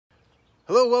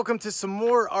Hello, welcome to some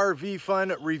more RV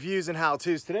fun reviews and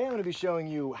how-tos. Today I'm going to be showing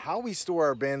you how we store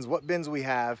our bins, what bins we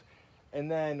have, and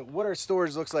then what our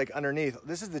storage looks like underneath.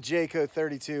 This is the Jayco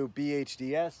 32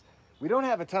 BHDS. We don't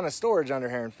have a ton of storage under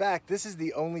here. In fact, this is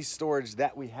the only storage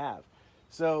that we have.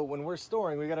 So when we're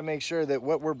storing, we got to make sure that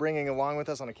what we're bringing along with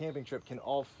us on a camping trip can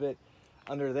all fit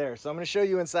under there. So I'm going to show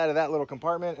you inside of that little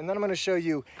compartment, and then I'm going to show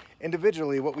you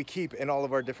individually what we keep in all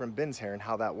of our different bins here and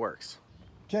how that works.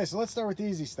 Okay, so let's start with the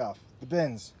easy stuff, the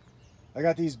bins. I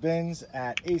got these bins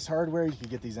at Ace Hardware. You can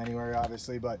get these anywhere,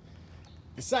 obviously, but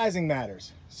the sizing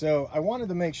matters. So I wanted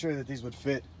to make sure that these would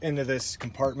fit into this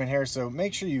compartment here. So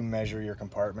make sure you measure your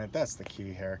compartment. That's the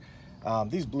key here.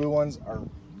 These blue ones are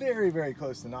very, very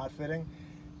close to not fitting,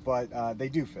 but they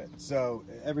do fit. So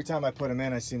every time I put them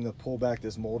in, I seem to pull back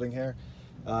this molding here.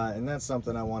 And that's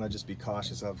something I want to just be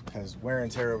cautious of, because wear and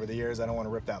tear over the years, I don't want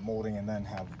to rip that molding and then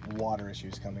have water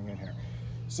issues coming in here.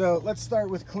 So let's start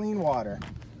with clean water.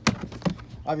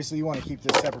 Obviously you want to keep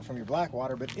this separate from your black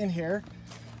water, but in here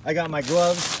I got my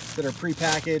gloves that are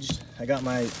pre-packaged. I got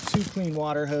my 2 clean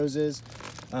water hoses.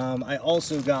 I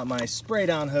also got my spray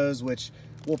down hose, which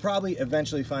will probably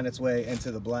eventually find its way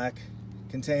into the black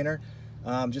container.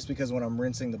 Just because when I'm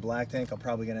rinsing the black tank, I'm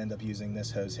probably going to end up using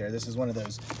this hose here. This is one of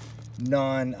those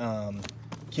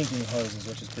non-kinking hoses,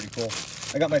 which is pretty cool.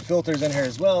 I got my filters in here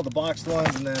as well, the boxed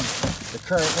ones, and then the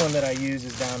current one that I use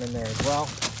is down in there as well.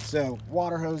 So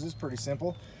water hose is pretty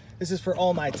simple. This is for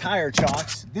all my tire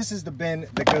chocks. This is the bin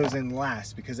that goes in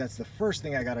last because that's the first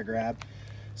thing I gotta grab.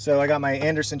 So I got my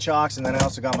Anderson chocks, and then I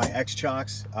also got my X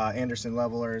chocks, Anderson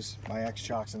levelers, my X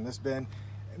chocks in this bin.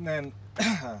 And then,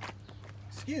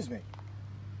 excuse me,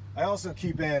 I also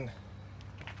keep in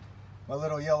my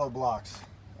little yellow blocks.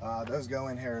 Those go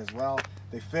in here as well.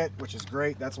 They fit, which is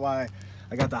great. That's why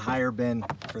I got the higher bin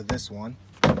for this one.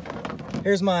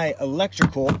 Here's my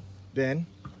electrical bin.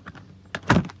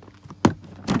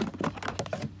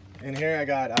 In here I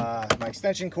got my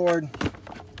extension cord,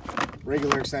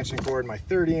 regular extension cord, my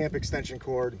 30 amp extension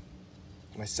cord,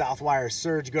 my Southwire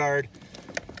surge guard,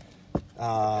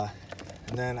 and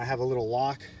then I have a little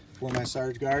lock for my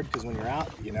surge guard because when you're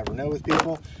out, you never know with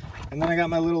people. And then I got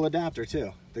my little adapter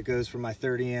too that goes from my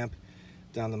 30 amp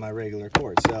down to my regular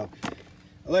cord. So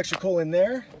electrical in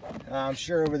there. I'm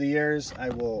sure over the years I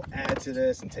will add to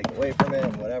this and take away from it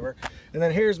and whatever. And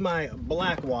then here's my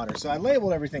black water. So I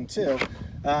labeled everything too.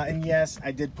 And yes,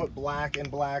 I did put black in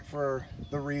black for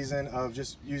the reason of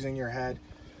just using your head.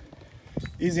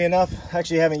 Easy enough. I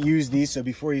actually haven't used these, so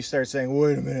before you start saying,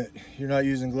 wait a minute, you're not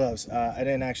using gloves. I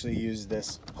didn't actually use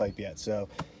this pipe yet. So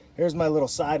here's my little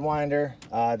sidewinder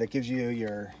that gives you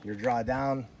your draw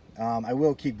down. I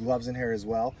will keep gloves in here as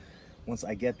well once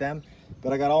I get them,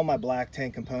 but I got all my black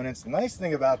tank components. The nice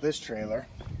thing about this trailer,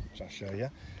 which I'll show you,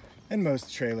 and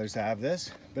most trailers have this,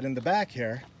 but in the back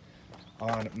here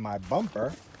on my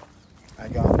bumper, I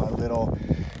got my little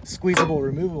squeezable,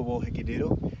 removable hickey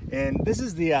doodle. And this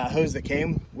is the hose that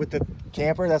came with the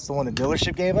camper. That's the one the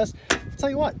dealership gave us. I'll tell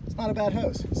you what, it's not a bad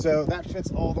hose. So that fits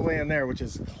all the way in there, which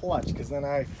is clutch, because then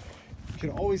I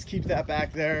can always keep that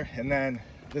back there, and then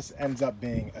this ends up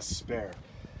being a spare.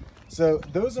 So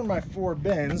those are my 4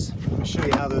 bins. Let me show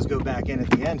you how those go back in at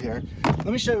the end here. Let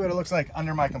me show you what it looks like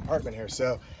under my compartment here.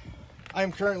 So I'm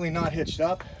currently not hitched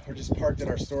up. We're just parked at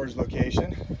our storage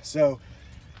location. So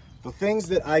the things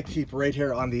that I keep right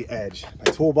here on the edge,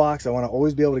 my toolbox, I want to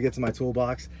always be able to get to my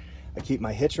toolbox. I keep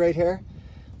my hitch right here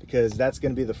because that's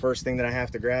going to be the first thing that I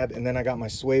have to grab. And then I got my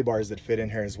sway bars that fit in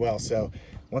here as well. So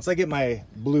once I get my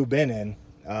blue bin in,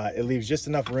 it leaves just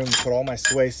enough room to put all my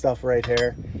sway stuff right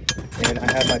here. And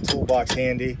I have my toolbox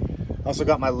handy. Also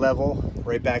got my level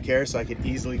right back here so I could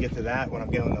easily get to that when I'm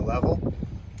going to level.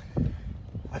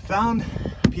 I found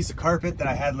a piece of carpet that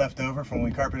I had left over from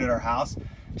when we carpeted our house.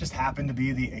 It just happened to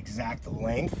be the exact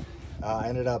length. I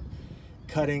ended up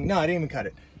cutting, no, I didn't even cut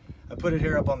it. I put it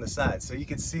here up on the side so you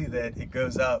can see that it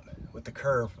goes up with the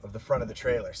curve of the front of the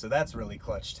trailer. So that's really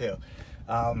clutch too.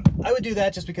 I would do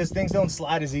that just because things don't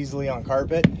slide as easily on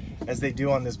carpet as they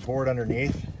do on this board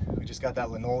underneath. We just got that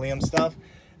linoleum stuff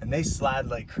and they slide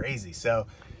like crazy. So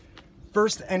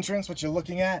first entrance, what you're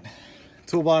looking at,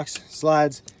 toolbox,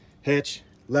 slides, hitch,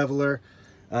 leveler.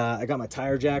 I got my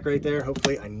tire jack right there.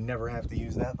 Hopefully I never have to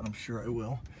use that, but I'm sure I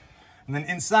will. And then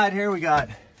inside here, we got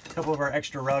a couple of our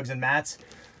extra rugs and mats.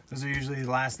 Those are usually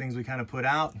the last things we kind of put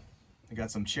out. I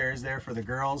got some chairs there for the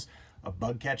girls, a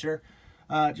bug catcher,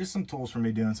 just some tools for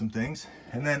me doing some things.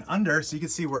 And then under, so you can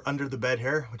see we're under the bed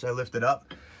here, which I lifted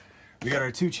up. We got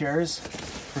our 2 chairs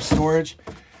for storage.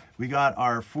 We got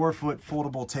our 4-foot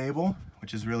foldable table,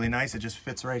 which is really nice. It just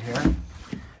fits right here.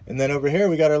 And then over here,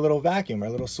 we got our little vacuum, our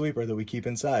little sweeper that we keep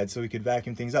inside so we could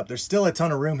vacuum things up. There's still a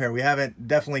ton of room here. We haven't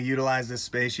definitely utilized this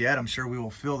space yet. I'm sure we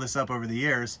will fill this up over the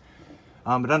years.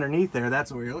 But underneath there, that's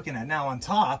what you're looking at. Now on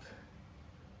top,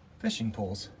 fishing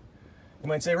poles. You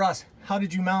might say, Ross, how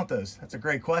did you mount those? That's a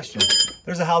great question.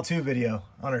 There's a how-to video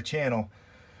on our channel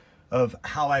of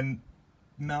how I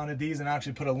mounted these, and I'll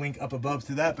actually put a link up above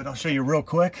to that, but I'll show you real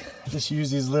quick. I just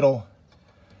use these little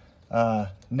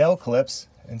nail clips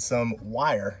and some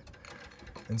wire.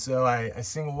 And so I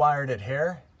single wired it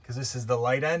here because this is the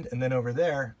light end, and then over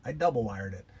there I double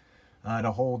wired it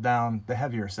to hold down the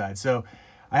heavier side. So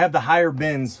I have the higher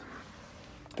bins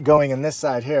going in this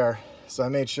side here, so I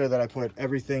made sure that I put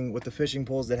everything with the fishing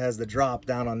poles that has the drop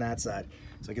down on that side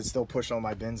so I can still push all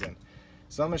my bins in.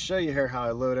 So I'm going to show you here how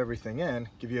I load everything in,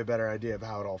 give you a better idea of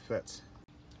how it all fits.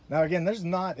 Now again, there's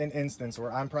not an instance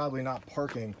where I'm probably not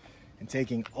parking and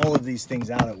taking all of these things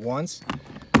out at once.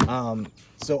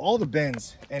 So all the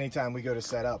bins, anytime we go to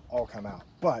set up, all come out,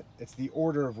 but it's the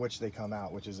order of which they come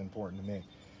out, which is important to me.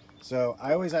 So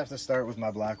I always have to start with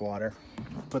my black water,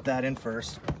 put that in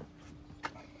first.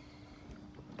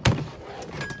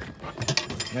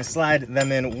 And I slide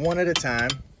them in one at a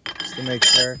time, just to make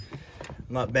sure I'm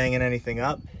not banging anything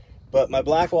up. But my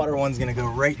black water one's gonna go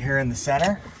right here in the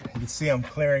center. You can see I'm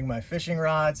clearing my fishing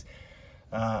rods.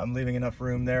 I'm leaving enough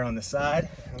room there on the side.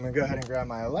 I'm gonna go ahead and grab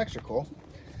my electrical.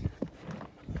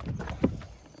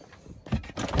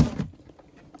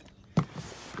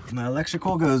 My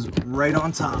electrical goes right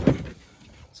on top.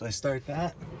 So I start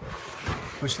that,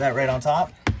 push that right on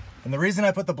top. And the reason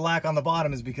I put the black on the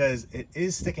bottom is because it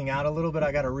is sticking out a little bit.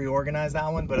 I got to reorganize that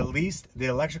one, but at least the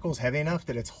electrical is heavy enough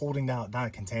that it's holding down a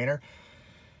container.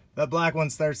 That black one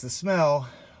starts to smell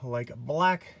like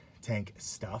black tank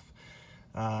stuff.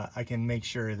 I can make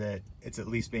sure that it's at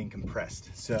least being compressed.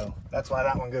 So that's why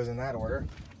that one goes in that order.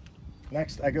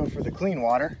 Next, I go for the clean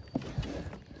water.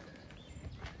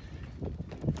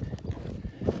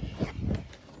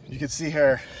 You can see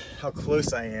here how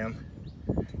close I am.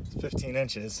 It's 15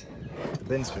 inches. The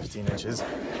bin's 15 inches.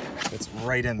 It's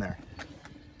right in there.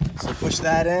 So push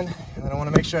that in, and then I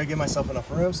want to make sure I give myself enough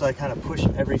room, so I kind of push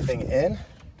everything in.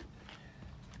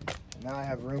 Now I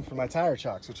have room for my tire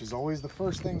chocks, which is always the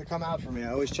first thing to come out for me.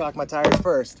 I always chock my tires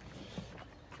first.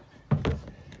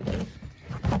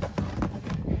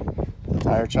 The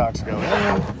tire chocks go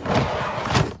in,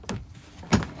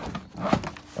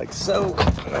 like so.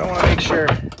 And I want to make sure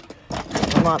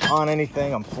I'm not on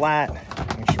anything, I'm flat.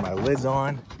 Make sure my lid's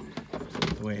on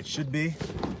the way it should be.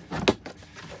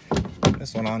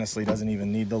 This one honestly doesn't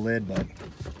even need the lid, but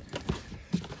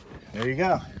there you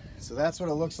go. So that's what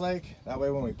it looks like. That way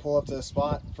when we pull up to the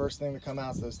spot, first thing to come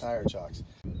out is those tire chocks.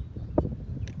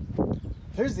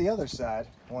 Here's the other side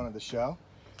I wanted to show.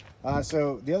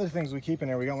 So the other things we keep in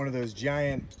there, we got one of those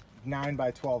giant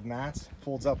 9x12 mats,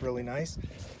 folds up really nice.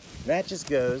 That just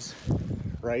goes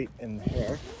right in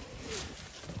here.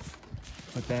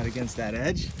 Put that against that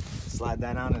edge, slide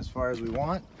that on as far as we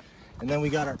want. And then we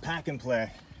got our pack and play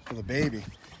for the baby.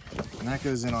 And that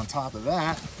goes in on top of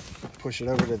that. Push it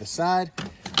over to the side.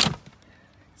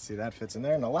 See, that fits in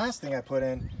there. And the last thing I put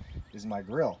in is my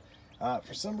grill.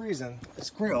 For some reason, this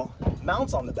grill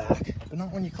mounts on the back, but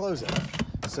not when you close it.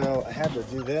 So I had to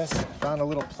do this. Found a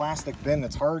little plastic bin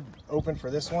that's hard open for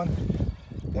this one.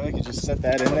 Then I could just set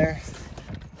that in there.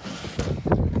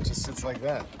 It just sits like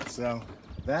that. So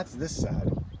that's this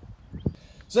side.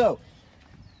 So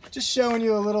just showing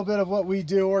you a little bit of what we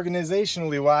do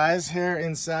organizationally wise here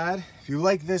inside. If you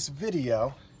like this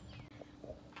video,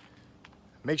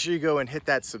 make sure you go and hit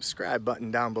that subscribe button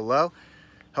down below.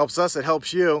 Helps us, it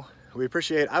helps you. We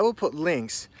appreciate it. I will put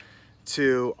links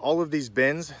to all of these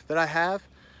bins that I have,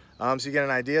 so you get an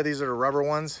idea. These are the rubber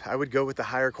ones. I would go with the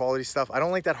higher quality stuff. I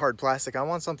don't like that hard plastic. I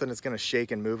want something that's gonna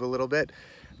shake and move a little bit.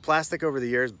 Plastic over the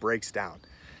years breaks down.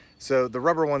 So the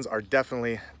rubber ones are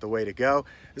definitely the way to go.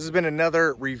 This has been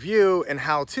another review and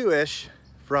how-to-ish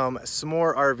from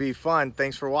S'more RV Fun.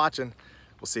 Thanks for watching.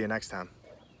 We'll see you next time.